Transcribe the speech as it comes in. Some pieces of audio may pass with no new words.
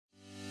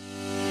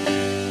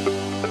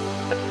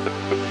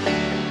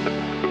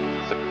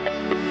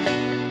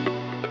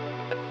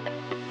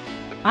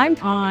I'm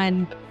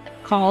on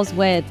calls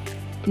with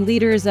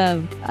leaders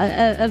of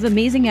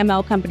amazing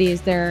ML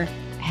companies, their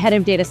head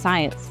of data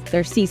science,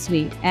 their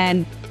C-suite,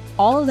 and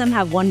all of them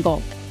have one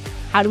goal.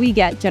 How do we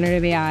get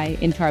generative AI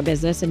into our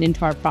business and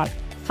into our product?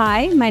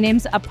 Hi, my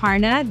name's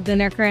Aparna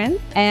Dhinakaran,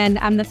 and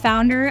I'm the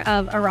founder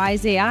of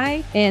Arize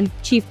AI and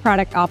Chief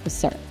Product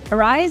Officer.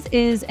 Arize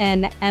is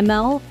an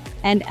ML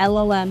and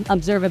LLM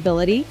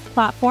observability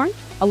platform.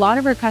 A lot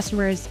of our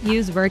customers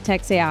use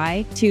Vertex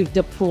AI to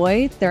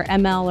deploy their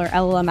ML or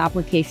LLM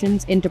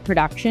applications into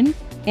production.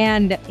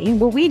 And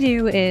what we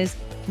do is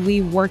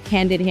we work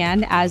hand in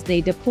hand as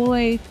they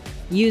deploy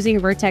using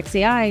Vertex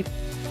AI.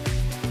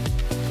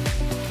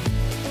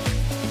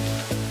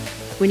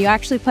 When you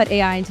actually put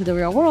AI into the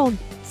real world,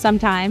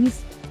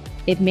 sometimes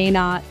it may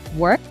not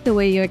work the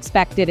way you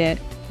expected it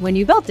when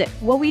you built it.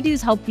 What we do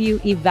is help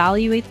you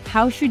evaluate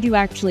how should you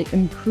actually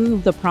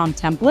improve the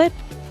prompt template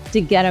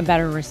to get a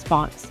better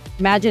response.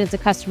 Imagine it's a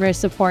customer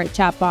support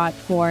chatbot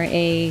for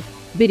a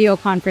video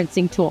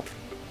conferencing tool.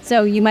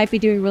 So you might be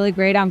doing really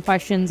great on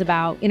questions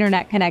about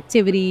internet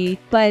connectivity,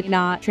 but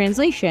not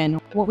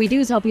translation. What we do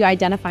is help you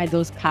identify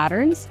those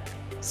patterns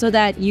so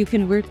that you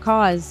can root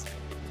cause,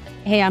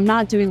 hey, I'm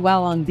not doing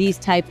well on these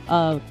type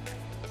of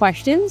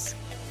questions,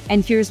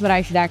 and here's what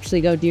I should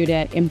actually go do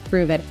to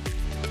improve it.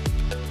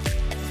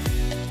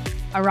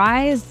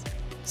 Arize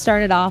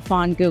started off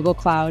on Google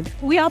Cloud.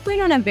 We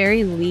operate on a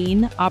very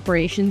lean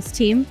operations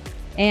team,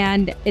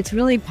 and it's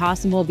really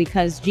possible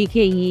because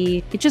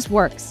GKE, it just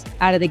works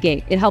out of the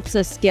gate. It helps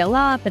us scale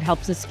up, it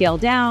helps us scale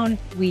down.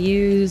 We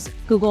use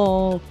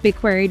Google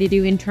BigQuery to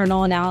do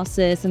internal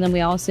analysis, and then we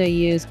also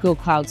use Google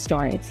Cloud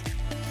Storage.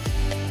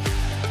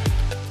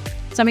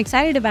 So I'm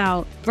excited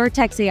about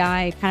Vertex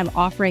AI kind of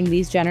offering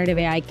these generative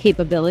AI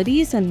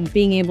capabilities and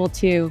being able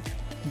to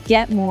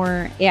get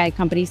more AI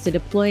companies to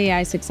deploy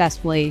AI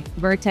successfully.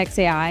 Vertex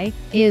AI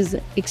is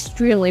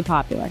extremely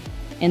popular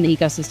in the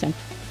ecosystem.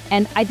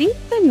 And I think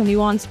the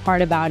nuanced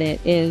part about it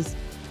is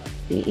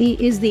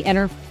the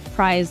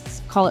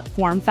enterprise, call it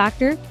form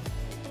factor.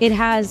 It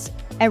has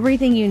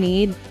everything you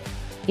need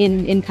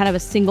in kind of a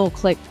single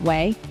click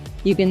way.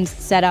 You can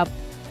set up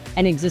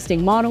an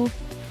existing model,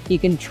 you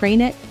can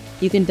train it,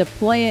 you can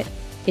deploy it,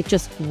 it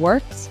just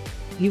works.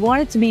 You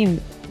want it to be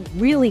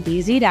really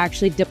easy to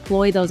actually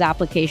deploy those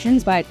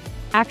applications, but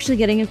actually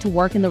getting it to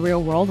work in the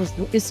real world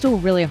is still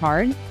really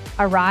hard.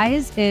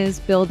 Arize is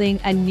building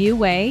a new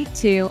way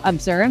to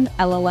observe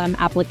LLM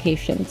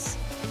applications.